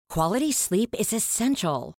Quality sleep is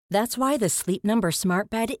essential. That's why the Sleep Number Smart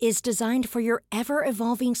Bed is designed for your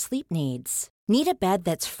ever-evolving sleep needs. Need a bed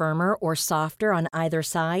that's firmer or softer on either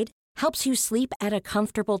side? Helps you sleep at a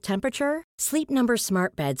comfortable temperature? Sleep Number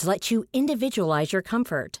Smart Beds let you individualize your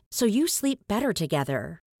comfort, so you sleep better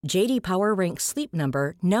together. J.D. Power ranks Sleep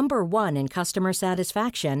Number number 1 in customer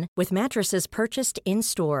satisfaction with mattresses purchased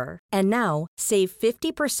in-store. And now, save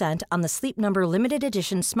 50% on the Sleep Number Limited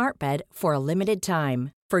Edition Smart Bed for a limited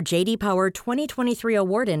time. For J.D. Power 2023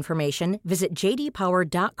 award information, visit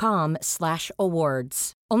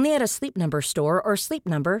jdpower.com/awards. Only at a Sleep Number store or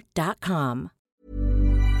sleepnumber.com.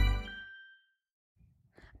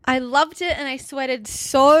 I loved it and I sweated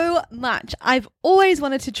so much. I've always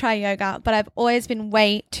wanted to try yoga, but I've always been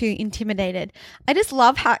way too intimidated. I just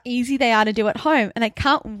love how easy they are to do at home and I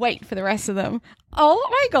can't wait for the rest of them. Oh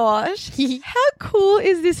my gosh. How cool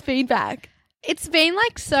is this feedback? It's been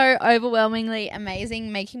like so overwhelmingly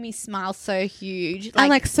amazing, making me smile so huge. And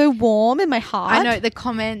like so warm in my heart. I know the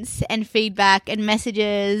comments and feedback and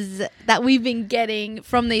messages that we've been getting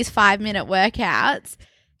from these 5-minute workouts.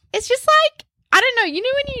 It's just like, I don't know, you know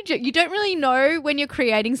when you don't really know when you're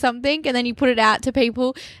creating something and then you put it out to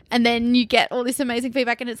people and then you get all this amazing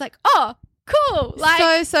feedback and it's like, oh, cool.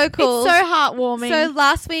 Like, so cool. It's so heartwarming. So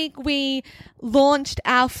last week we launched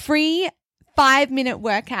our free 5-minute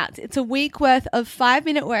workouts. It's a week worth of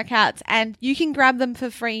 5-minute workouts and you can grab them for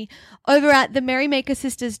free over at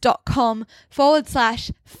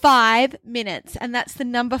themerrymakersisters.com/5 minutes. And that's the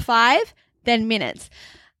number 5, then minutes.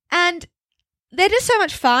 And they're just so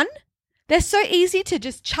much fun. They're so easy to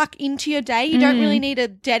just chuck into your day. You don't really need to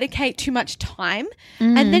dedicate too much time.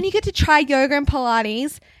 And then you get to try yoga and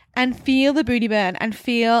Pilates and feel the booty burn and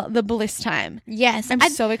feel the bliss time. Yes. I'm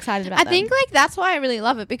so excited about I them. think like that's why I really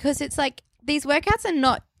love it because it's like these workouts are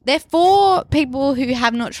not, they're for people who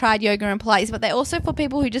have not tried yoga and Pilates, but they're also for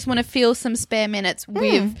people who just want to feel some spare minutes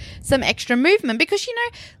with some extra movement because, you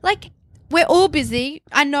know, like we're all busy.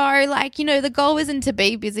 I know, like, you know, the goal isn't to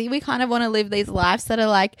be busy. We kind of want to live these lives that are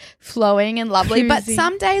like flowing and lovely. But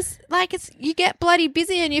some days, like, you get bloody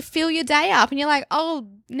busy and you fill your day up and you're like, oh,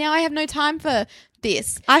 now I have no time for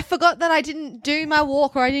this. I forgot that I didn't do my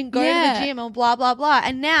walk or I didn't go to the gym or blah, blah, blah.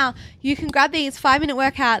 And now you can grab these 5-minute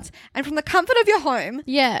workouts and from the comfort of your home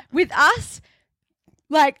with us,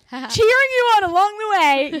 like cheering you on along the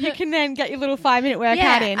way, you can then get your little 5-minute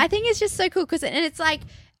workout in. I think it's just so cool because it's like,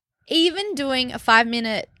 even doing a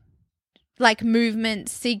 5-minute like movement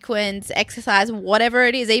sequence, exercise, whatever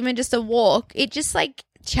it is, even just a walk, it just like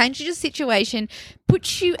changes your situation,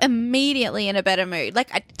 puts you immediately in a better mood. Like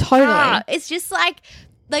totally. It's just like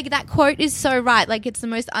that quote is so right. Like it's the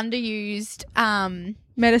most underused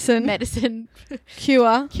medicine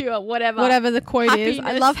cure whatever the quote is.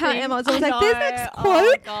 I love how Emma's always like this next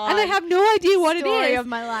quote and I have no idea what it is. Story of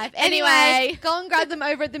my life. Anyway, go and grab them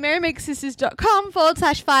over at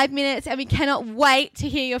themerrymakersisters.com/5 minutes and we cannot wait to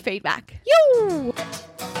hear your feedback. Yo!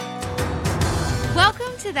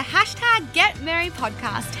 Welcome to the #GetMerry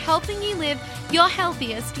podcast, helping you live your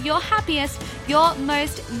healthiest, your happiest, your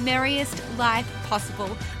most merriest life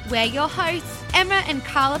possible. We're your hosts, Emma and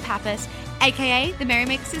Carla Pappas, aka the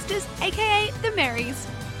Merrymaker Sisters, aka the Marys.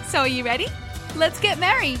 So are you ready? Let's get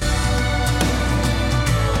merry.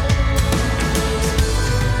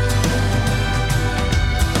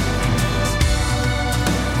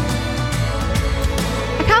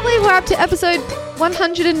 I can't believe we're up to episode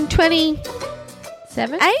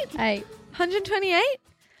 127? 8? 128?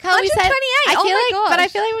 Can't we say 128. I feel my like, gosh. but I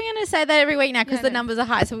feel like we're going to say that every week now because the numbers are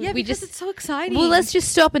high. So Yeah, we because just it's so exciting. well, let's just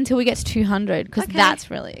stop until we get to 200 because that's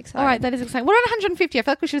really exciting. All right, that is exciting. We're on 150. I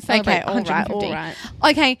feel like we should celebrate Okay, all right, 150. all right.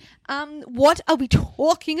 Okay, what are we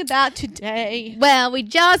talking about today? Well, we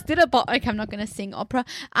just did okay, I'm not going to sing opera.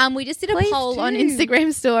 We just did a Please poll on do.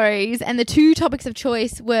 Instagram stories, and the 2 topics of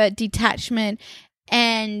choice were detachment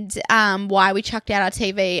and why we chucked out our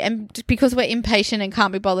TV. And because we're impatient and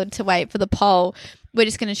can't be bothered to wait for the poll, we're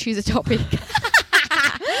just going to choose a topic.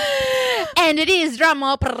 And it is drum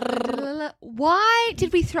roll. Why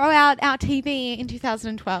did we throw out our TV in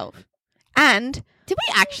 2012? And Did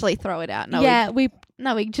we actually throw it out? No, yeah, we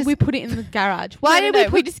put it in the garage. Why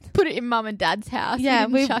did we just put it in mum and dad's house? Yeah,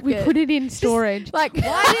 we put it in storage. Like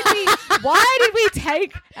why did we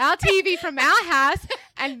take our TV from our house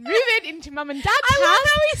and move it into mum and dad's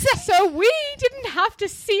house? So we didn't have to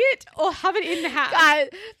see it or have it in the house. I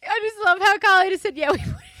just love how Carly just said, yeah,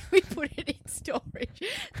 we put it in storage.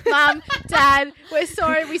 Mum, Dad, we're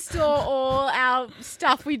sorry we store all our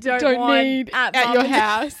stuff we don't want need at your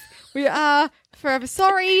house. We are forever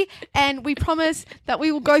sorry, and we promise that we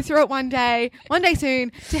will go through it one day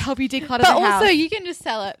soon to help you declutter But the house. also, you can just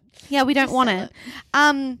sell it. Yeah, we don't Just want sell it.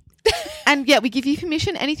 And yeah, we give you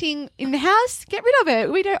permission. Anything in the house, get rid of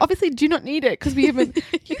it. We do not need it because we haven't.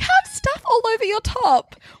 You have stuff all over your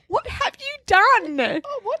top. What have you done?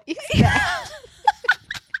 Oh, what is that?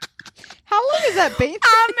 How long has that been?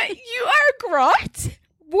 You are a grot.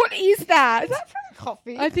 What is that? Is that from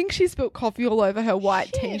coffee? I think she spilled coffee all over her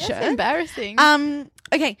white Shit, t-shirt. That's embarrassing.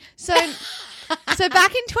 Okay, so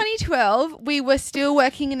back in 2012, we were still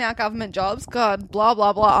working in our government jobs. God, blah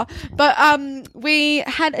blah blah. But we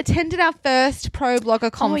had attended our first pro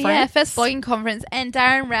blogger conference. Oh yeah, first blogging conference, and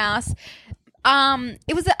Darren Rouse.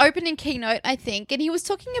 It was the opening keynote, I think, and he was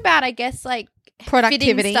talking about, I guess, like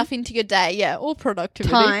Productivity. fitting stuff into your day. Yeah, all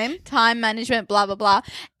productivity, time management, blah blah blah.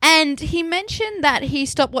 And he mentioned that he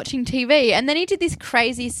stopped watching TV, and then he did this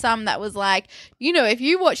crazy sum that was like, you know, if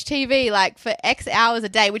you watch TV like for X hours a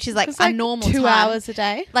day, which is like a normal 2 time, hours a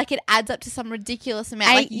day. like it adds up to some ridiculous amount,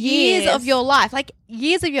 8 like years years. of your life, like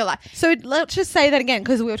years of your life. So let's just say that again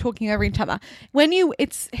because we were talking over each other. He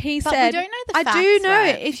But said, we don't know the I do facts, know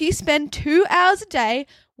right? if you spend 2 hours a day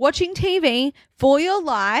watching TV for your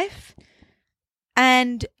life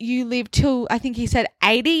and you live till, I think he said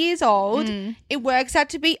 80 years old, it works out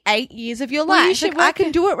to be 8 years of your Well, you life. should I work can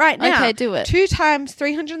it- do it right now. Okay, do it. 2 times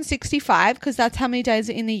 365 because that's how many days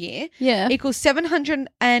are in the year. Yeah, Equals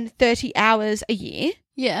 730 hours a year.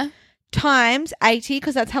 yeah. Times 80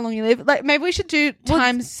 because that's how long you live. Like maybe we should do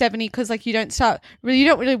times 70 because like you don't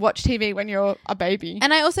really watch TV when you're a baby.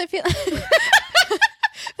 And I also feel, but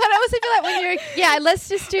I also feel like when you're, let's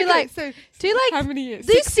just do how many years?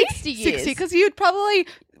 do 60 years. 60 because you'd probably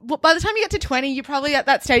by the time you get to 20 you're probably at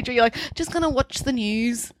that stage where you're like just gonna watch the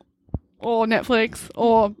news or Netflix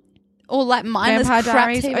or like mindless Vampire crap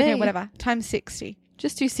Diaries. TV. Okay, whatever. Times 60.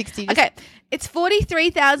 Just do 60. Okay, it's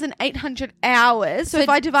 43,800 hours. So if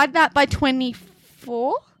I divide that by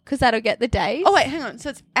 24. because that'll get the days. Oh, wait, hang on. So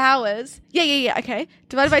it's hours. Yeah. Okay.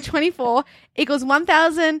 Divided by 24 equals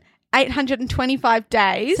 1,825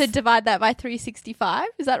 days. So divide that by 365.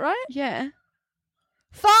 Is that right? yeah.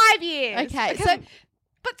 5 years. Okay, so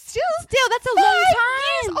but still, that's a 5 long time.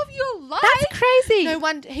 years of your life. That's crazy. No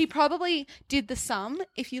one, he probably did the sum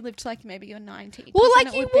if you lived to like maybe you're 90. Well, 'Cause then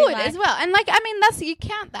like it you be would like- as well. And like, I mean, you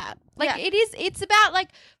count that. Like Yeah. it's about like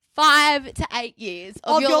 5 to 8 years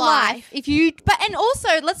of your life. life. And also,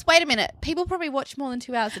 wait a minute. People probably watch more than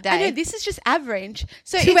 2 hours a day. I know this is just average.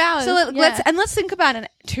 So 2 hours, So yeah. let's think about it.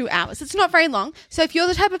 2 hours. It's not very long. So if you're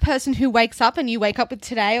the type of person who wakes up and you wake up with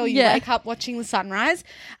Today or you Yeah. wake up watching the sunrise,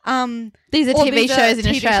 these are or TV these are shows in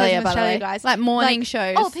TV Australia, by the way. guys. Like morning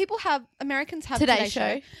shows. Oh, Americans have Today Today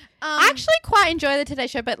Show. Show. I actually quite enjoy the Today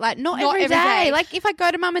Show, but like not every day. Like if I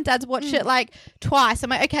go to mum and dad's, watch it like twice.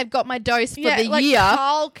 I'm like, okay, I've got my dose for the like year.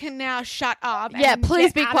 Carl can now shut up. Yeah, and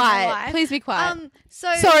please get be out of my quiet. life. Please be quiet.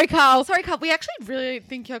 Sorry, Carl. Carl. We actually really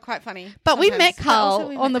think you're quite funny. But we sometimes. met Carl also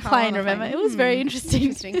we on met the Carl plane, remember? It was very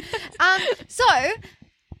interesting. So,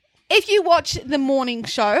 if you watch the morning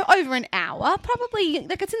show over an hour, probably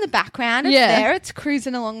like it's in the background, it's Yeah. there, it's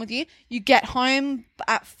cruising along with you. You get home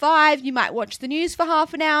at 5, you might watch the news for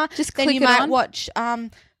half an hour. Just then click you it might on. watch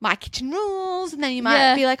My Kitchen Rules, and then you might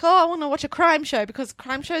Yeah. be like, oh, I want to watch a crime show because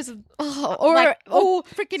crime shows are Or all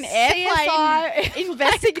freaking CSI airplane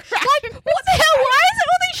investigation. Like, what the hell? Why is it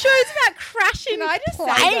all these shows about crashing Can I just say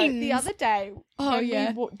planes? though, the other day, Oh, when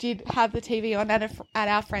yeah. we did have the TV on at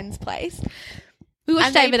our friend's place. We watched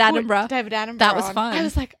and they David put Attenborough. David Attenborough. That was on. fun. I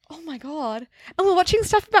was like, oh my god! And we're watching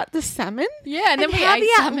stuff about the salmon. Yeah, and then we how ate the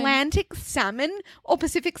salmon. Atlantic salmon or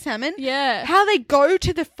Pacific salmon. Yeah. How they go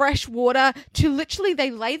to the fresh water to literally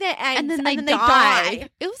they lay their eggs and then they die. die.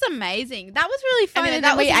 It was amazing. That was really fun. And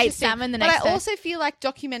then we ate interesting. salmon the but next I day. also feel like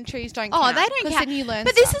documentaries don't. Oh, count, they don't 'cause count. Then you learn.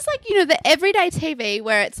 But this stuff. is like, you know, the everyday TV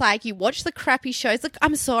where it's like you watch the crappy shows. Look,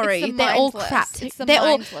 I'm sorry, It's the they're all mindless. crap. It's the They're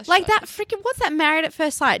all mindless like shows. that. Freaking what's that? Married at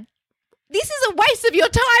First Sight. This is a waste of your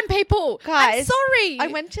time, people. Guys, I'm sorry. I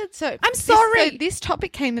went to I'm sorry. This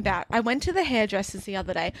topic came about. I went to the hairdressers the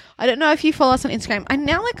other day. I don't know if you follow us on Instagram. I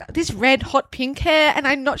now like this red hot pink hair, and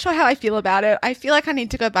I'm not sure how I feel about it. I feel like I need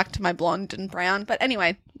to go back to my blonde and brown. But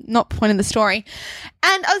anyway, not point in the story.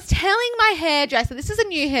 And I was telling my hairdresser, this is a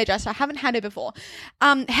new hairdresser, I haven't had her before,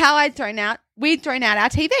 how we'd thrown out our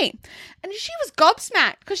TV. And she was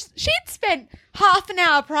gobsmacked because she'd spent half an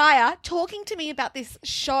hour prior talking to me about this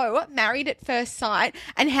show, Married at First Sight,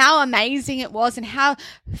 and how amazing it was and how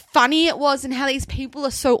funny it was and how these people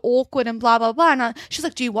are so awkward and blah, blah, blah. And she was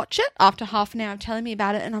like, do you watch it? After half an hour of telling me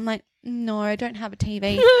about it. And I'm like, no, I don't have a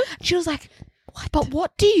TV. She was like, but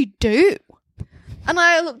what do you do? And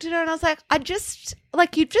I looked at her and I was like,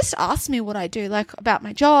 you've just asked me what I do, like about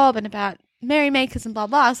my job and about merrymakers and blah,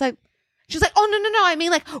 blah. I was like, She was like, oh, no. I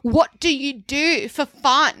mean, like, what do you do for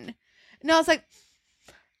fun? And I was like,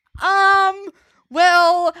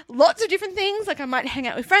 well, lots of different things. Like I might hang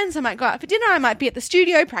out with friends. I might go out for dinner. I might be at the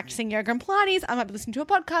studio practicing yoga and Pilates. I might be listening to a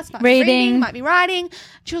podcast. Might be reading. Might be writing.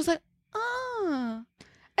 She was like, oh.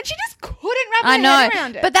 And she just couldn't wrap her head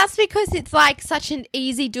around it. But that's because it's like such an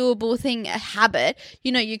easy, doable thing, a habit.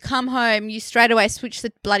 You know, you come home, you straight away switch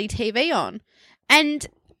the bloody TV on. And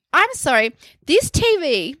I'm sorry, this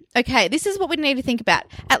TV, okay, this is what we need to think about.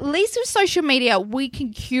 At least with social media, we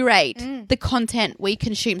can curate the content we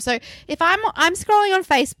consume. So if I'm scrolling on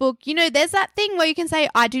Facebook, you know, there's that thing where you can say,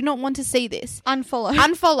 I do not want to see this. Unfollow,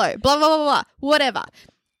 blah, blah, blah, blah, whatever.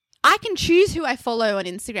 I can choose who I follow on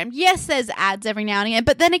Instagram. Yes, there's ads every now and again,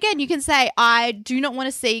 but then again, you can say, I do not want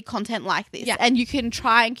to see content like this. Yeah. And you can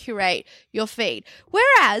try and curate your feed.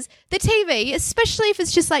 Whereas the TV, especially if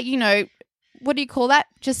it's just like, you know, what do you call that?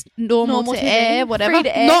 Just normal to TV, air, whatever. Free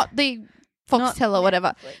to air. Not the Foxtel or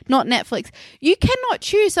whatever. Netflix. Not Netflix. You cannot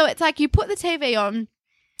choose. So it's like you put the TV on.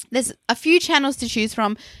 There's a few channels to choose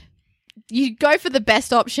from. You go for the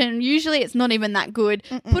best option. Usually it's not even that good.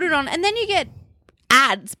 Put it on. And then you get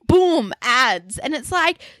ads. Boom, ads. And it's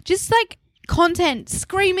like just like content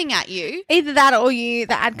screaming at you. Either that or the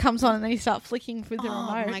ad comes on and then you start flicking through the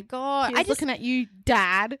remote. Oh my God. I'm looking at you,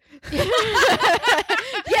 Dad.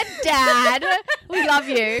 Yeah, Dad. We love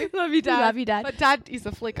you. Love you, Dad. We love you, Dad. But Dad is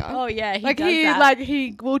a flicker. Oh yeah, he does that. Like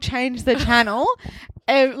he will change the channel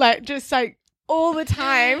and like just like all the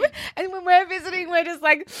time. And when we're visiting, we're just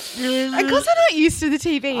like, because we're not used to the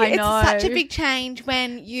TV. I know. It's such a big change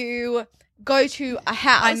when you go to a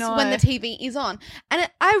house when the TV is on. And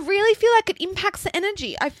I really feel like it impacts the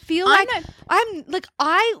energy. I feel like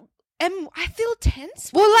I feel tense.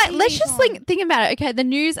 Well, like, let's just think about it. Okay, the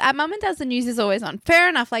news, at Mum and Dad's, the news is always on. Fair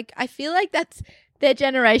enough. Like, I feel like that's their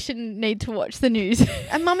generation need to watch the news.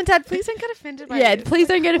 And Mum and Dad, please don't get offended by this. Please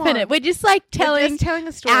don't get offended. We're just like telling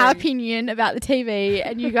a story. Our opinion about the TV,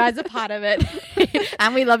 and you guys are part of it.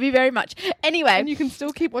 And we love you very much. Anyway. And you can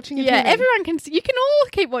still keep watching the TV. Yeah, everyone can. You can all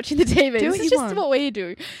keep watching the TV. This is just what we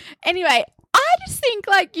do. Anyway, I just think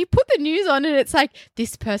like you put the news on and it's like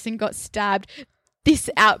this person got stabbed,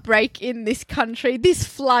 this outbreak in this country, this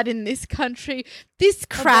flood in this country, this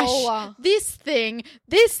crash, Ebola. this thing.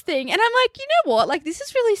 And I'm like, you know what? Like, this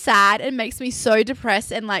is really sad and makes me so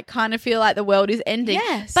depressed and like kind of feel like the world is ending.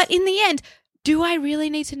 Yes. But in the end, do I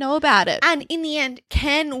really need to know about it? And in the end,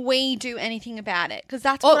 can we do anything about it? Because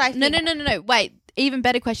that's what I think. No. Wait, even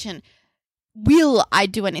better question. Will I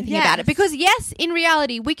do anything about it? Because yes, in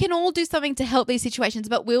reality, we can all do something to help these situations,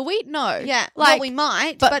 but will we? No. Yeah. Like, well, we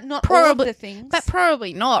might, but not probably, all of the things. But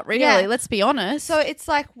probably not, really. Yeah. Let's be honest. So it's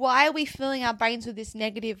like, why are we filling our brains with this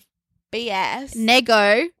negative BS?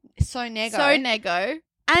 So nego.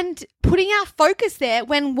 And putting our focus there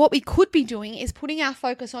when what we could be doing is putting our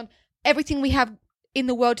focus on everything we have in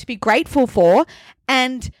the world to be grateful for,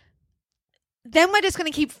 and then we're just going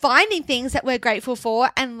to keep finding things that we're grateful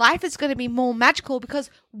for, and life is going to be more magical because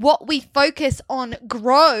what we focus on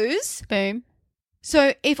grows. Boom.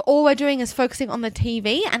 So if all we're doing is focusing on the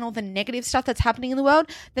TV and all the negative stuff that's happening in the world,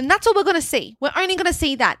 then that's all we're going to see. We're only going to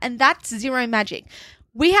see that, and that's zero magic.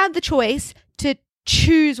 We have the choice to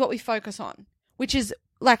choose what we focus on, which is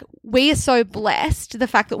like, we are so blessed, the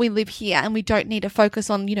fact that we live here and we don't need to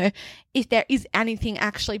focus on, you know, if there is anything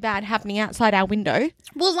actually bad happening outside our window.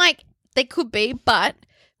 Well, like, they could be, but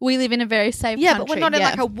we live in a very safe country. Yeah, but we're not in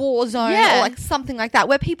like a war zone or like something like that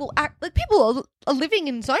where people act like people are living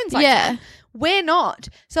in zones like that. We're not.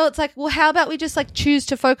 So it's like, well, how about we just like choose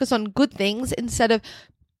to focus on good things instead of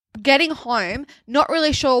getting home, not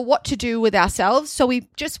really sure what to do with ourselves. So we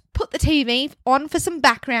just put the TV on for some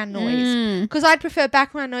background noise, because I'd prefer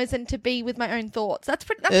background noise than to be with my own thoughts. That's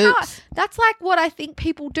like what I think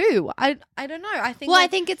people do. I don't know. I think I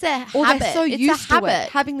think it's a habit. Or they're so used to it,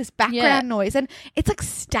 having this background noise, and it's like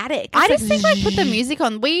static. I just think like put the music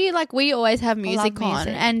on. We always have music on,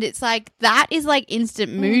 and it's like that is like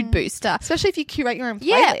instant mood booster, especially if you curate your own playlist.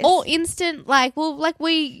 Yeah, or instant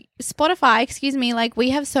Spotify. Excuse me, like we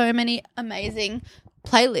have so many amazing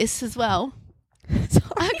playlists as well. Sorry.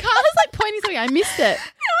 Carla's like pointing something. I missed it.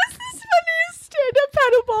 It was this funniest stand-up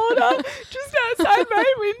paddleboarder just outside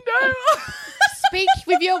my window. Speak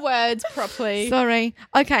with your words properly. Sorry.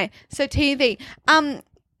 Okay, so TV.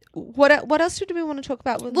 What else do we want to talk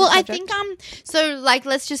about with I think so like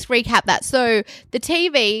let's just recap that. So the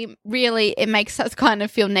TV really, it makes us kind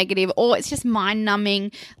of feel negative, or it's just mind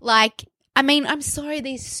numbing. Like, I mean, I'm sorry,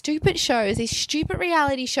 these stupid shows, these stupid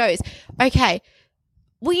reality shows. Okay,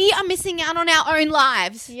 we are missing out on our own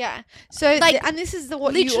lives. Yeah. So, Like, and this is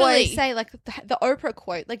what literally. you always say, like the Oprah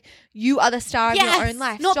quote, like, you are the star of Yes, your own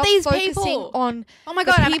life. not Stop these focusing people. on Oh my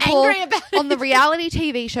the God, I'm people angry about it. on the reality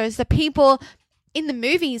TV shows, the people in the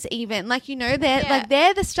movies even. Like, you know, they're Yeah. like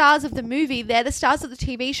they're the stars of the movie, they're the stars of the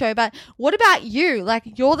TV show, but what about you? Like,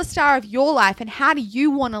 you're the star of your life, and how do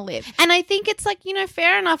you want to live? And I think it's like, you know,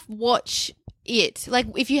 fair enough, watch it. Like,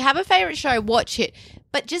 if you have a favorite show, watch it.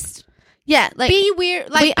 But just Yeah, like be weird,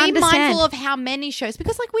 we like be understand. mindful of how many shows,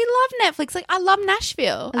 because like we love Netflix. Like I love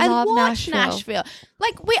Nashville. I love watch Nashville.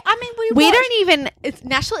 Like we we watch- don't even.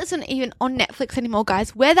 Nashville isn't even on Netflix anymore,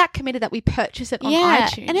 guys. We're that committed that we purchase it on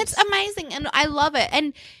iTunes, and it's amazing, and I love it,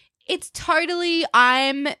 and it's totally.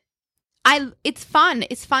 It's fun.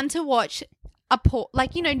 It's fun to watch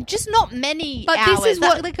like, you know, just not many. But hours. this is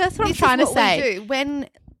what like that's what I'm this is trying to what say. We do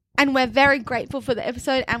and we're very grateful for the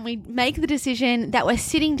episode, and we make the decision that we're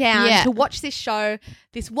sitting down Yeah. to watch this show,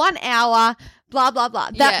 this 1 hour, blah blah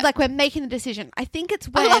blah. That Yeah. like we're making the decision. I think it's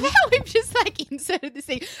I when love how we've just like inserted this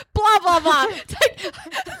thing. Blah blah blah. It's like,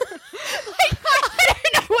 I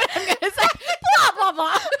don't know what I'm gonna say. Blah blah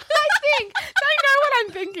blah.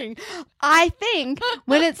 I think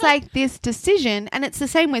when it's like this decision, and it's the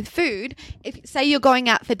same with food. If say you're going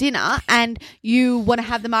out for dinner and you want to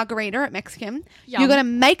have the margarita at Mexican, Yum. you're going to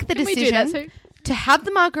make the Can we do that decision too? to have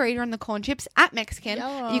the margarita and the corn chips at Mexican.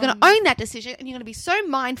 Yum. You're going to own that decision, and you're going to be so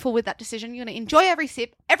mindful with that decision. You're going to enjoy every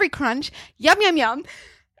sip, every crunch. Yum yum yum.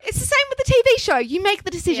 It's the same with the TV show. You make the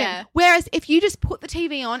decision. Yeah. Whereas if you just put the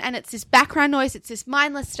TV on and it's this background noise, it's this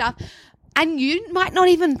mindless stuff, and you might not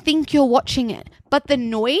even think you're watching it, but the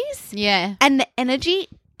noise Yeah. and the energy,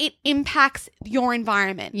 it impacts your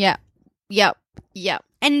environment. Yep.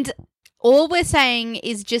 And all we're saying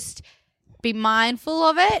is just be mindful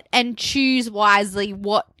of it and choose wisely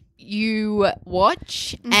what you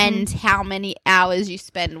watch and how many hours you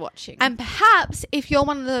spend watching. And perhaps if you're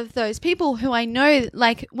one of those people who I know,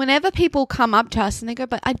 like, whenever people come up to us and they go,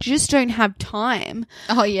 but I just don't have time.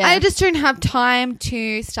 oh yeah. I just don't have time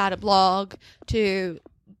to start a blog, to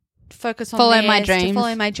focus on Follow my this, to dreams.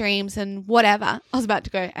 follow my dreams and whatever. I was about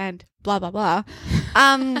to go and blah, blah, blah.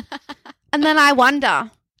 And then I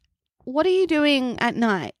wonder, what are you doing at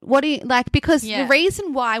night? What do you like? Because Yeah. the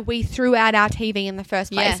reason why we threw out our TV in the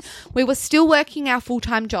first place, Yes. we were still working our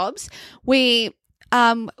full-time jobs.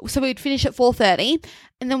 So we'd finish at 4:30,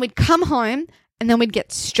 and then we'd come home, and then we'd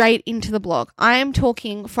get straight into the blog. I am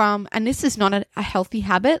talking from, and this is not a healthy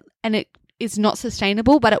habit, and it is not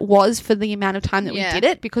sustainable, but it was for the amount of time that Yeah. we did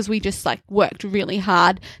it, because we just like worked really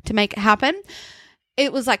hard to make it happen.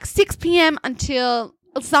 It was like 6 p.m. until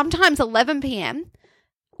sometimes 11 p.m.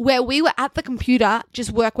 where we were at the computer,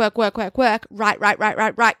 just work, write,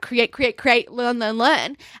 create, learn.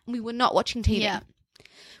 And we were not watching TV. Yeah.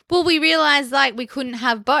 Well, we realized like we couldn't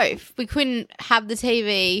have both. We couldn't have the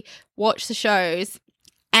TV, watch the shows,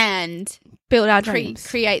 and Build our dreams.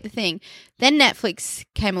 create the thing. Then Netflix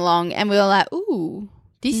came along, and we were like, "Ooh,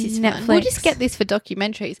 this is fun. We'll Netflix. just get this for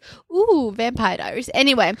documentaries." Ooh, Vampire Diaries.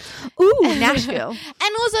 Anyway, Ooh, Nashville.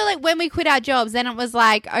 and also like when we quit our jobs, then it was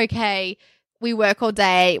like, okay, we work all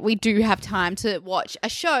day. We do have time to watch a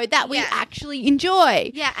show that we Yeah. actually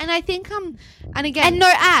enjoy, Yeah, and I think and again, and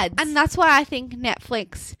no ads. and that's why I think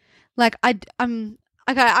Netflix, like I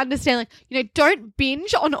understand, like, you know, don't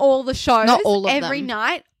binge on all the shows, Not all of every them.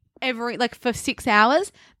 night, like for 6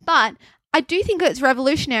 hours, but I do think it's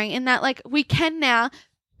revolutionary in that, like, we can now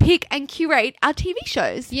pick and curate our TV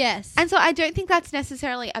shows. yes, And so I don't think that's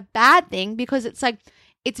necessarily a bad thing, because it's like,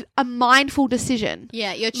 it's a mindful decision.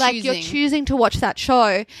 yeah, you're choosing. Like, you're choosing to watch that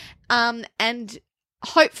show, and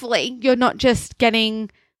hopefully you're not just getting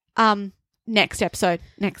next episode.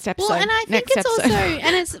 Well, and I think next it's episode. also,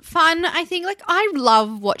 and it's fun. I think, like, I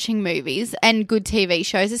love watching movies and good TV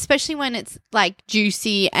shows, especially when it's like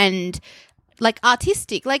juicy and like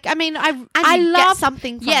artistic. Like, I mean, I you get love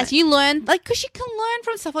something from Yes, it. you learn, like, because you can learn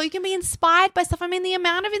from stuff, or you can be inspired by stuff. I mean, the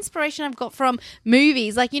amount of inspiration I've got from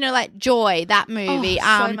movies, like, you know, like Joy, that movie,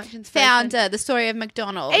 Oh, so much inspiration. Founder, The Story of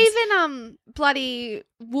McDonald's, Even bloody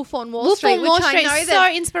Wolf on Wall Wolf Street, on Wall which Street, I know so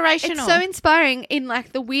that inspirational. it's so inspiring in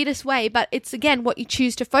like the weirdest way, but it's again what you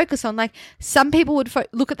choose to focus on. Like, some people would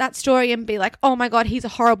look at that story and be like, "Oh my god, he's a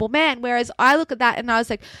horrible man," whereas I look at that and I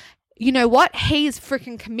was like, you know what? He's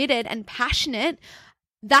freaking committed and passionate.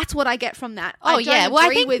 That's what I get from that. Oh I don't yeah, well,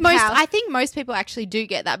 agree with how- I think most people actually do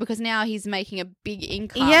get that, because now he's making a big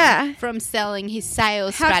income Yeah. from selling his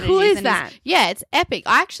sales How strategies. cool is and that? yeah, it's epic.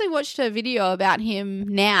 I actually watched a video about him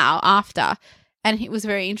now after, and it was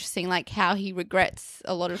very interesting, like how he regrets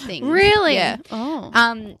a lot of things. Really? Yeah.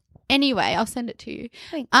 Oh, Anyway, I'll send it to you.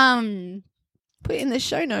 Thanks. Um. put it in the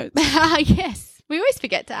show notes. Yes. We always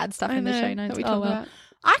forget to add stuff in the show notes.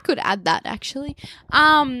 I could add that actually.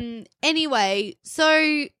 Anyway,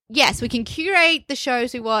 so yes, we can curate the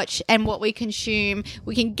shows we watch and what we consume.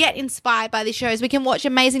 We can get inspired by the shows. We can watch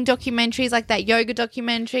amazing documentaries like that yoga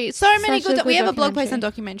documentary. So many Such a good. We good have a blog post on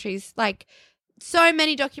documentary. documentaries. Like so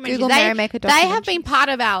many documentaries. Google Merrymaker They have been part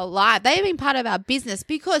of our life. They have been part of our business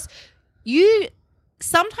because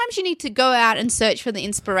sometimes you need to go out and search for the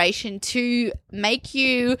inspiration to make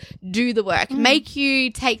you do the work, make you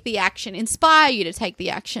take the action, inspire you to take the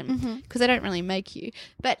action because they don't really make you.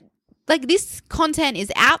 But like this content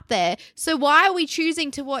is out there. So why are we choosing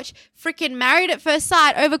to watch freaking Married at First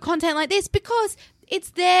Sight over content like this? Because it's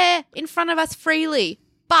there in front of us freely.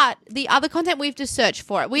 But the other content, we've just searched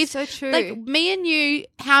for it. So true. Like me and you,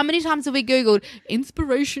 how many times have we Googled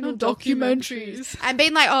inspirational documentaries and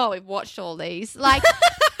been like, oh, we've watched all these. Like,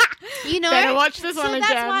 you know. Better watch this one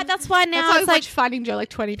again. That's why now That's it's why like, Finding Joe like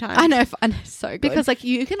 20 times. I know, so good. Because like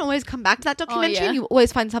you can always come back to that documentary yeah. and you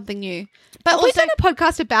always find something new. But But we've also- done a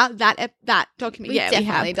podcast about that documentary. we've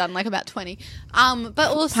definitely done like about 20. But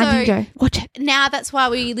also Finding Joe. Watch it. now that's why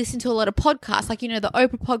we listen to a lot of podcasts, like, you know, the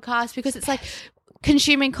Oprah podcast, because it's like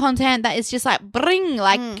consuming content that is just like bring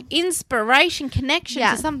like inspiration, connection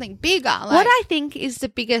Yeah. to something bigger. Like, What I think is the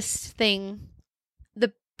biggest thing,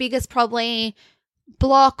 the biggest probably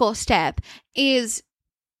block or step is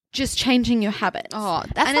just changing your habits. Oh,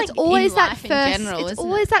 that's and like it's always in that life in first. general, It's isn't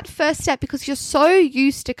always it? that first step because you're so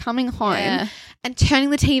used to coming home Yeah. and turning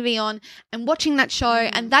the TV on and watching that show,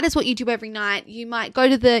 and that is what you do every night. You might go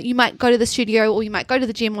to the studio, or you might go to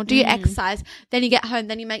the gym, or do your exercise. Then you get home,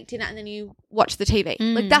 then you make dinner, and then you watch the TV.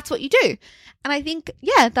 Like that's what you do. And I think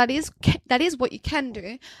that is what you can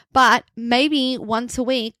do, but maybe once a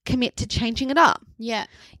week commit to changing it up. yeah,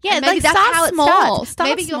 And like maybe that's start how it small. starts. Start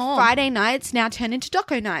Maybe small. your Friday nights now turn into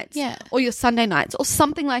doco nights. Yeah. Or your Sunday nights or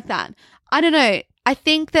something like that. I don't know. I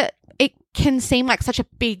think that it can seem like such a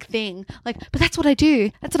big thing. Like, but that's what I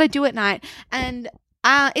do. That's what I do at night. And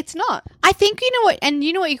it's not. I think you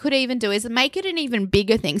know what you could even do is make it an even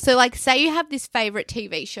bigger thing. So like say you have this favorite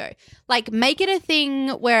TV show, like make it a thing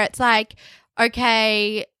where it's like,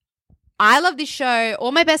 okay, I love this show,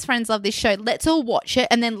 all my best friends love this show, let's all watch it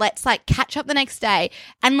and then let's like catch up the next day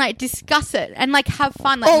and like discuss it and like have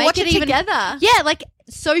fun. Like Or make watch it even together. Yeah, like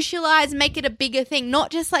socialize, make it a bigger thing,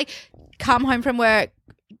 not just like come home from work,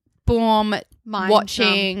 boom, Mind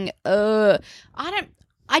watching.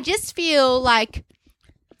 I just feel like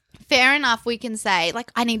fair enough, we can say,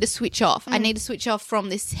 like, I need to switch off. I need to switch off from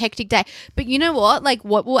this hectic day. But you know what? Like,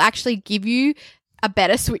 what will actually give you a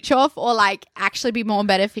better switch off or, like, actually be more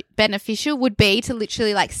beneficial would be to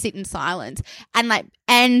literally, like, sit in silence and, like,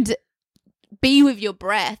 and be with your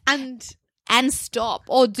breath and stop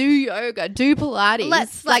or do yoga, do Pilates.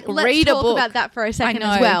 Let's read a talk book. about that for a second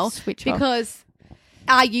know, as well. switch off. Because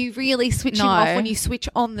are you really switching No. off when you switch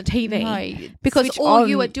on the TV? No, Because switch all on.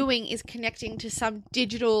 you are doing is connecting to some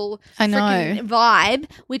digital I know. freaking vibe,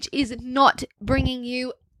 which is not bringing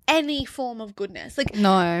you any form of goodness. Like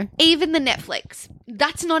No. even the Netflix,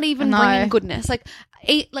 that's not even No. bringing goodness. Like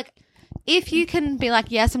if you can be like,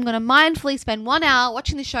 yes, I'm going to mindfully spend 1 hour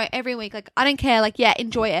watching the show every week. Like, I don't care. Like, yeah,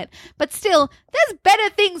 enjoy it. But still, there's better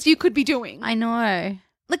things you could be doing. I know.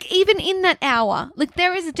 Like, even in that hour, like,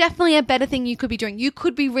 there is definitely a better thing you could be doing. You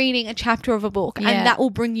could be reading a chapter of a book Yeah. and that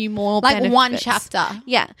will bring you more Like benefits. one chapter.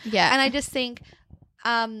 Yeah. Yeah. And I just think,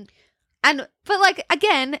 but like,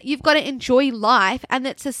 again, you've got to enjoy life. And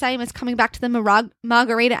it's the same as coming back to the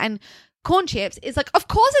margarita and corn chips. Is like, of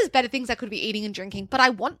course there's better things I could be eating and drinking, but I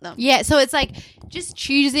want them. Yeah, so it's like just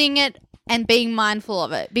choosing it and being mindful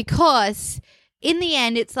of it, because in the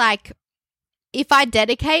end it's like if I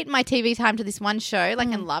dedicate my TV time to this one show, like,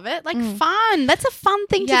 and love it, like, fun. That's a fun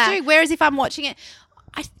thing Yeah. to do. Whereas if I'm watching it,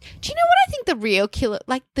 do you know what I think the real killer,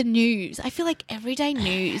 like the news? I feel like everyday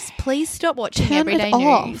news. Please stop watching Turn everyday it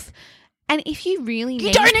off. news. And if you really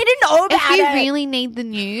You don't need to know about if you it. really need the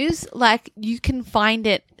news, like, you can find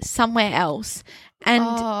it somewhere else. And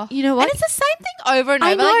you know what? And it's the same thing over and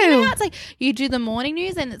I over. Like, you know. know how it's like you do the morning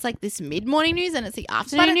news and it's like this mid-morning news and it's the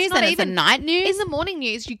afternoon it's news not and it's the even- night news. in the morning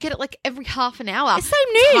news, you get it like every half an hour. It's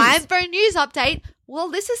same news. Time for a news update. Well,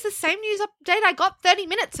 this is the same news update I got 30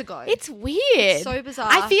 minutes ago. It's weird. so bizarre.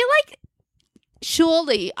 I feel like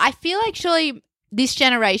surely this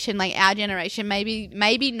generation, like our generation,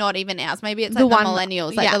 maybe not even ours, maybe it's like The the one-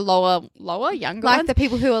 millennials, like yeah. the lower, younger like ones. the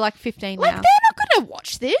people who are like 15 Like, now. they're not going to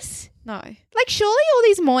watch this. No. Like, surely all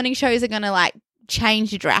these morning shows are going to, like,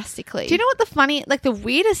 change drastically. Do you know what the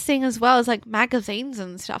weirdest thing as well is, like, magazines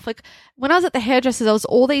and stuff? Like, when I was at the hairdresser, there was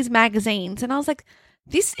all these magazines and I was like,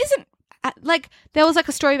 this isn't, like, there was like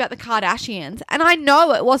a story about the Kardashians and I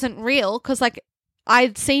know it wasn't real because, like,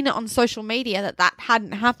 I'd seen it on social media that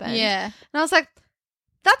hadn't happened. Yeah. And I was like,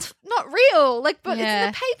 that's not real. Like, but Yeah.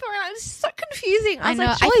 it's in the paper, and it's so confusing. I was know.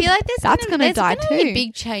 like, I surely feel like that's gonna die there's gonna be too.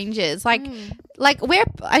 big changes. Like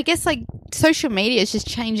I guess like social media is just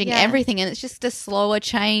changing Yeah. everything, and it's just a slower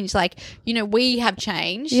change. Like, you know, we have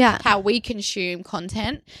changed how we consume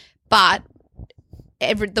content, but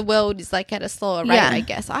the world is like at a slower rate, I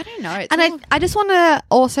guess. I don't know. It's And all- I just want to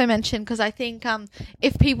also mention, because I think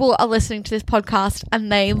if people are listening to this podcast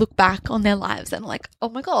and they look back on their lives and like, oh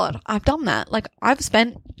my God, I've done that. Like, I've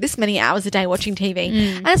spent this many hours a day watching TV.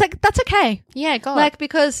 And it's like, that's okay. yeah, God. Like,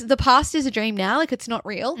 because the past is a dream now. Like, it's not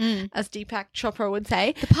real, as Deepak Chopra would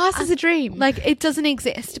say. the past is a dream. Like, it doesn't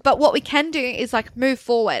exist. But what we can do is like move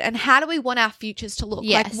forward. And how do we want our futures to look?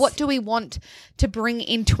 Yes. Like, what do we want to bring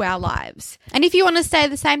into our lives? And if you want to stay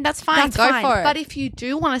the same, that's fine. That's Go fine. for it. But if you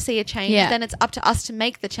do want to see a change, Yeah. then it's up to us to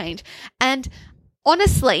make the change. And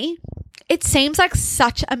honestly, it seems like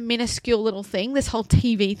such a minuscule little thing, this whole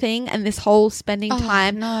TV thing and this whole spending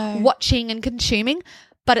time no. watching and consuming,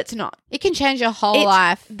 but it's not. it can change your whole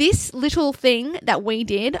life. This little thing that we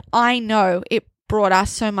did, I know it brought us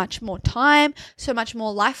so much more time, so much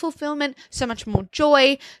more life fulfillment, so much more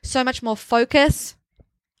joy, so much more focus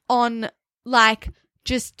on like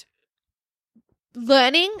just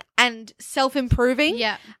learning and self-improving.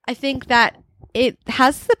 Yeah. I think that it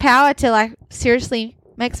has the power to like seriously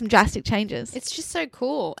make some drastic changes. It's just so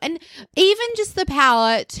cool. And even just the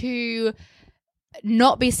power to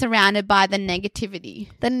not be surrounded by the negativity.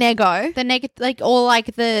 the nego. Or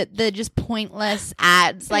like the just pointless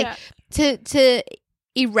ads. Like to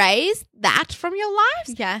erase that from your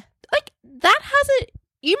lives. Yeah. Like that has it.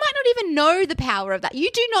 You might not even know the power of that.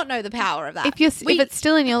 You do not know the power of that. If it's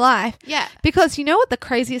still in your life. yeah. Because you know what the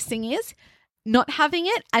craziest thing is? Not having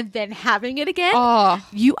it and then having it again. Oh,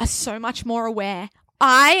 You are so much more aware. Do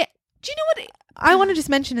you know what I want to just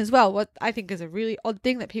mention as well? What I think is a really odd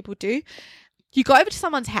thing that people do. You go over to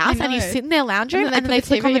someone's house and you know. sit in their lounge room And and then then they they put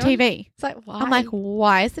flick the on the TV TV. it's like why? I'm like,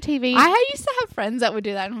 why is the TV? I used to have friends that would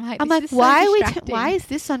do that. And I'm like, this is so why distracting. why is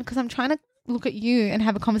this on? Because I'm trying to look at you and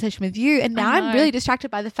have a conversation with you, and now I I'm know. really distracted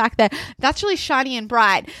by the fact that that's really shiny and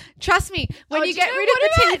bright. Trust me, when Oh, you do you get know rid what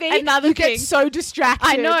of the about TV, another you thing? get so distracted.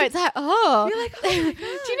 I know. It's like, oh. You're like, oh my God.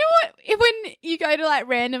 Do you know what? When you go to like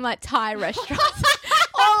random like Thai restaurants,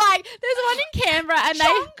 or like there's one in Canberra and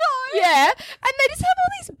and they just have all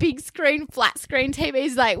these big screen, flat screen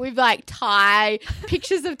TVs like with like Thai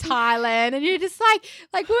pictures of Thailand, and you're just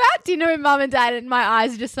like we're at dinner with mum and dad, and my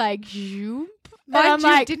eyes are just like, zoom. And Mind I'm you,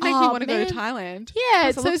 like, it did make me oh, want to go man. to Thailand. Yeah,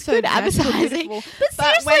 Because so looks it's good magical, advertising. beautiful. But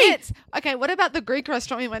But when seriously, it's okay, what about the Greek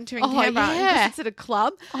restaurant we went to in Oh, Canberra? And yeah. because it's at a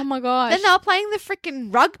club. oh my gosh. Then they were playing the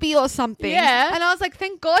freaking rugby or something. Yeah. And I was like,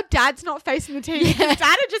 thank God Dad's not facing the TV. Yeah.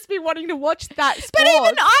 Dad would just be wanting to watch that sport. But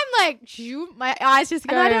even I'm like, zoom, my eyes just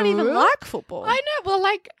go. and I don't even "Whoop." like football. I know. Well,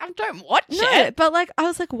 like I don't watch No, it. but like I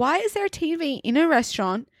was like, why is there a TV in a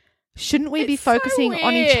restaurant? Shouldn't we be It's so focusing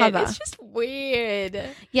on each weird. other? It's just weird.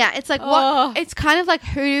 Yeah, it's like Oh. what? It's kind of like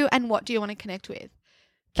who and what do you want to connect with?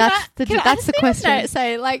 That's the question.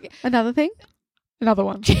 So like, Another thing, another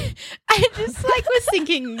one. I just like was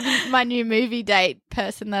thinking my new movie date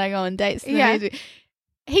person that I go on dates to the Yeah. movies with.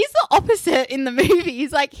 He's the opposite in the movie.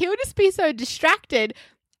 He's like he'll just be so distracted,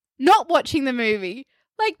 not watching the movie.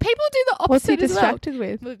 Like people do the opposite What's he as well. distracted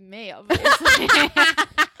with? With me, obviously.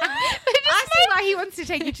 I see why he wants to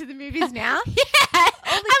take you to the movies now. Yeah.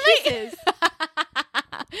 All the kisses.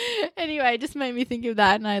 Anyway, it just made me think of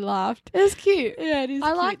that and I laughed. It was cute. Yeah, it is. I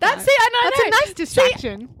cute. like That's that. it. I know. That's a nice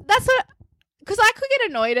distraction. That's what. Because I could get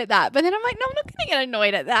annoyed at that, but then I'm like, no, I'm not going to get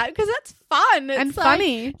annoyed at that because that's fun. It's And like-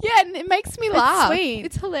 funny. Yeah, and it makes me laugh. sweet.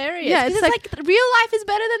 It's hilarious. Yeah, 'Cause it's it's like real life is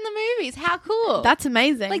better than the movies. How cool. That's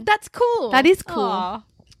amazing. like, that's cool. That is cool. Aw.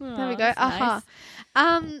 there we go. That's Uh-huh.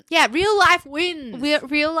 nice. Yeah, real life wins.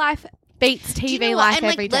 Real life beats Do you TV know what? life And,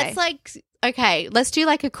 every day. Let's okay, let's do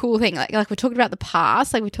like a cool thing. Like we're talking about the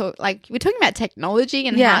past. We're talking about technology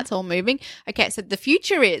and Yeah. how it's all moving. Okay, so the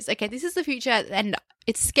future is this is the future, and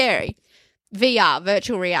it's scary. VR,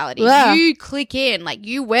 virtual reality. Yeah. You click in, like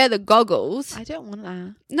you wear the goggles. I don't want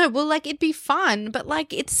that. No, well, like it'd be fun, but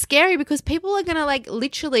like it's scary because people are gonna like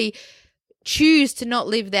literally choose to not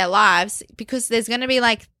live their lives because there's gonna be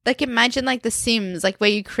like imagine like The Sims, like where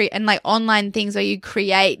you create and like online things where you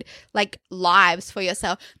create like lives for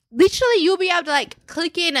yourself. Literally, you'll be able to like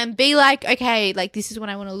click in and be like, okay, like this is what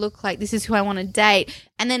I want to look like. This is who I want to date.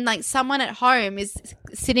 And then like someone at home is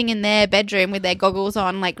sitting in their bedroom with their goggles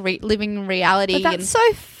on, like living in reality. But that's and so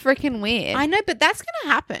freaking weird. I know, but that's going to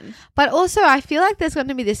happen. But also, I feel like there's going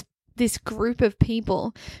to be this group of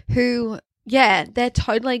people who, yeah, they're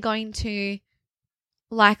totally going to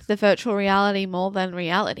like the virtual reality more than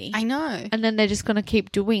reality. I know. And then they're just going to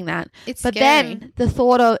keep doing that. It's but scary. then the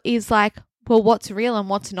thought is like, well, what's real and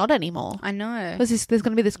what's not anymore? I know. Because there's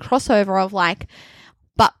going to be this crossover of like,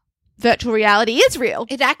 but virtual reality is real.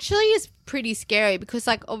 It actually is pretty scary because,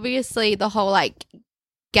 like, obviously the whole, like,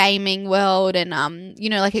 gaming world and, you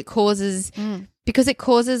know, like it causes because it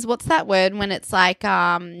causes, what's that word when it's like,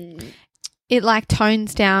 it like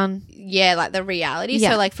tones down. yeah, like the reality.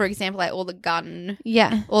 Yeah. So, like, for example, like all the gun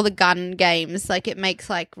games, like it makes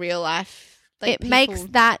like real life, like It makes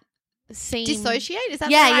that scene dissociate. Is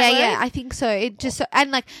that yeah, the right yeah. word? I think so. It just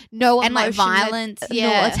and like no And, like, emotion, violence, no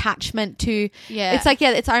yeah. attachment to. Yeah. It's like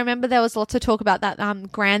I remember there was lots of talk about that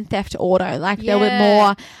Grand Theft Auto. Like there were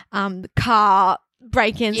Yeah. more car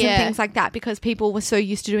break-ins Yeah. and things like that because people were so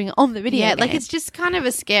used to doing it on the video. yeah, like game. it's just kind of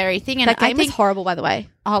a scary thing. And that game I think, is horrible, by the way.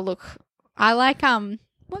 oh look, I like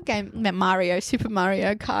what game? Super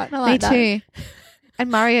Mario Kart. I Me like that. too. And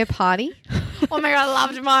Mario Party. Oh my god, I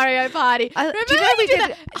loved Mario Party. Remember do you know how we you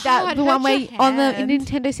did Oh, that it the one hurt where your on the hand.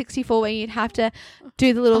 Nintendo 64 where you'd have to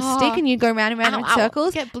do the little stick and you'd go round and round in Ow,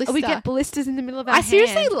 circles? get We blister. get blisters in the middle of our I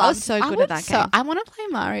seriously hands. love. I was so good at that game. I want to play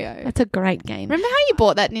Mario. That's a great game. Remember how you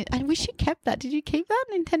bought that? I wish you kept that. Did you keep that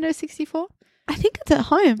Nintendo 64? I think it's at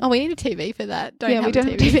home. Oh, we need a TV for that. We don't have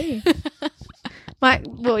a TV. Well,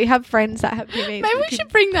 we have friends that have TVs. Maybe we should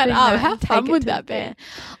bring that up. How and take fun it would to that the be? fair.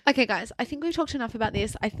 Okay, guys, I think we've talked enough about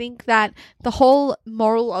this. I think that the whole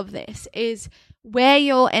moral of this is where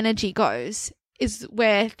your energy goes is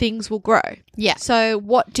where things will grow. Yeah. So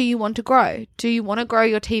what do you want to grow? Do you want to grow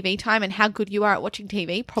your TV time and how good you are at watching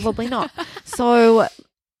TV? Probably not. So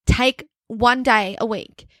take one day a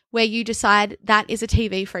week where you decide that is a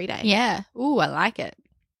TV-free day. Yeah. Ooh, I like it.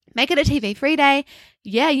 Make it a TV-free day.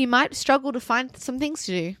 Yeah, you might struggle to find some things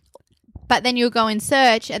to do. But then you'll go in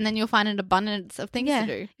search and then you'll find an abundance of things Yeah.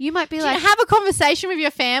 to do. You might be Do like, you have a conversation with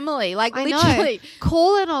your family. Like, I know. literally.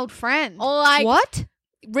 Call an old friend. Or, like, what?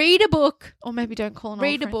 read a book. Or maybe don't call an old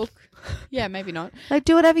Read a friend. book. Yeah, maybe not. Like,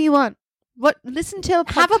 do whatever you want. Listen to a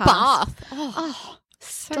podcast. Have a bath. Oh,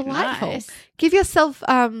 So delightful. nice. Give yourself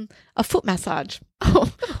a foot massage. Or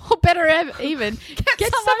better even,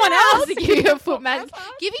 get someone else to give you a foot massage.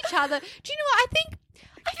 Give each other. Do you know what?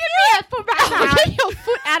 I feel like get your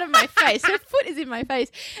foot out of my face. Your foot is in my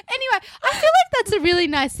face. Anyway, I feel like that's a really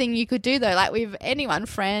nice thing you could do though. Like with anyone,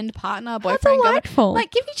 friend, partner, boyfriend, girlfriend. delightful.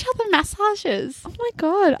 Like give each other massages. Oh my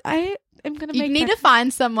God. I am going to You make need to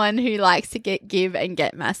find someone who likes to give and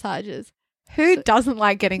get massages. Who doesn't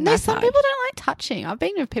like getting No, massage? some people don't like touching. I've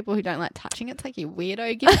been with people who don't like touching. It's like, you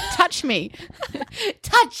weirdo. Touch me.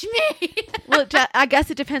 Touch me. Well, I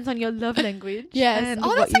guess it depends on your love language. Yes. and Oh,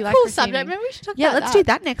 what that's you a like cool subject. receiving. Maybe we should talk Yeah, about let's do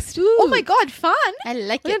that next. Ooh. Oh my God, fun. I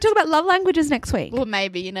like We're going it. to talk about love languages next week. Well,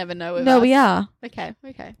 maybe. You never know with No, us. we are. Okay.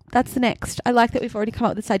 That's the next. I like that we've already come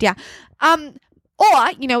up with this idea. Or,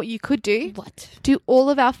 you know what you could do? What? Do all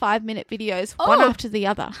of our 5-minute videos one Oh. after the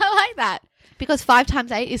other. I like that. Because 5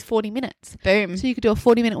 times 8 is 40 minutes. Boom. So you could do a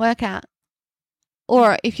 40-minute workout.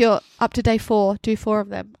 Or if you're up to day 4, do 4 of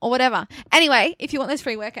them or whatever. Anyway, if you want those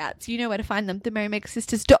free workouts, you know where to find them.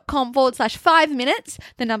 themerrymakersisters.com/5 minutes,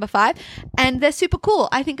 the number 5. And they're super cool.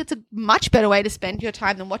 I think it's a much better way to spend your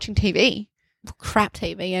time than watching TV. Crap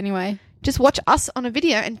TV anyway. Just watch us on a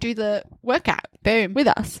video and do the workout. Boom. With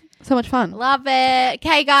us. So much fun. Love it.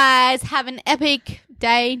 Okay, guys. Have an epic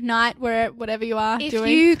day, night, whatever you are If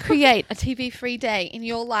doing. you create a TV-free day in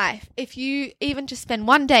your life, if you even just spend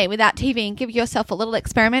one day without TV and give yourself a little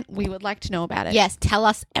experiment, we would like to know about it. Yes, tell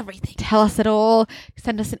us everything. Tell us it all.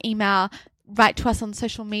 Send us an email. Write to us on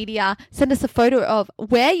social media. Send us a photo of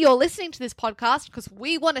where you're listening to this podcast because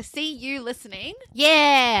we want to see you listening.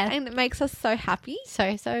 Yeah. And it makes us so happy.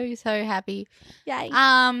 So happy. Yay.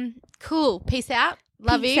 Cool. Peace out.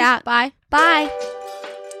 Love Peace you. out. Bye. Bye.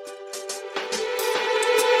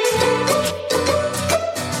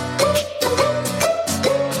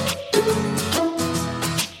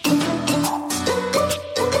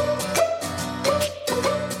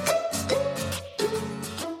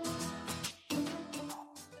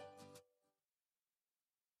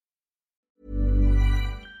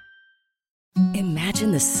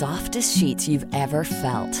 Imagine the softest sheets you've ever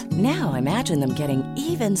felt. Now imagine them getting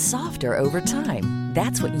even softer over time.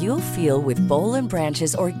 That's what you'll feel with Boll &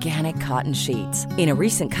 Branch's organic cotton sheets. In a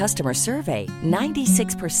recent customer survey,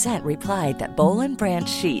 96% replied that Boll & Branch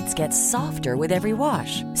sheets get softer with every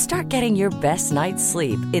wash. Start getting your best night's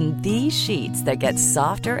sleep in these sheets that get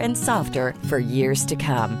softer and softer for years to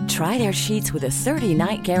come. Try their sheets with a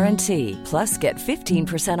 30-night guarantee. Plus, get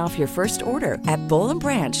 15% off your first order at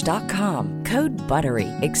bollandbranch.com. Code BUTTERY.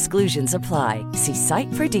 Exclusions apply. See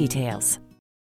site for details.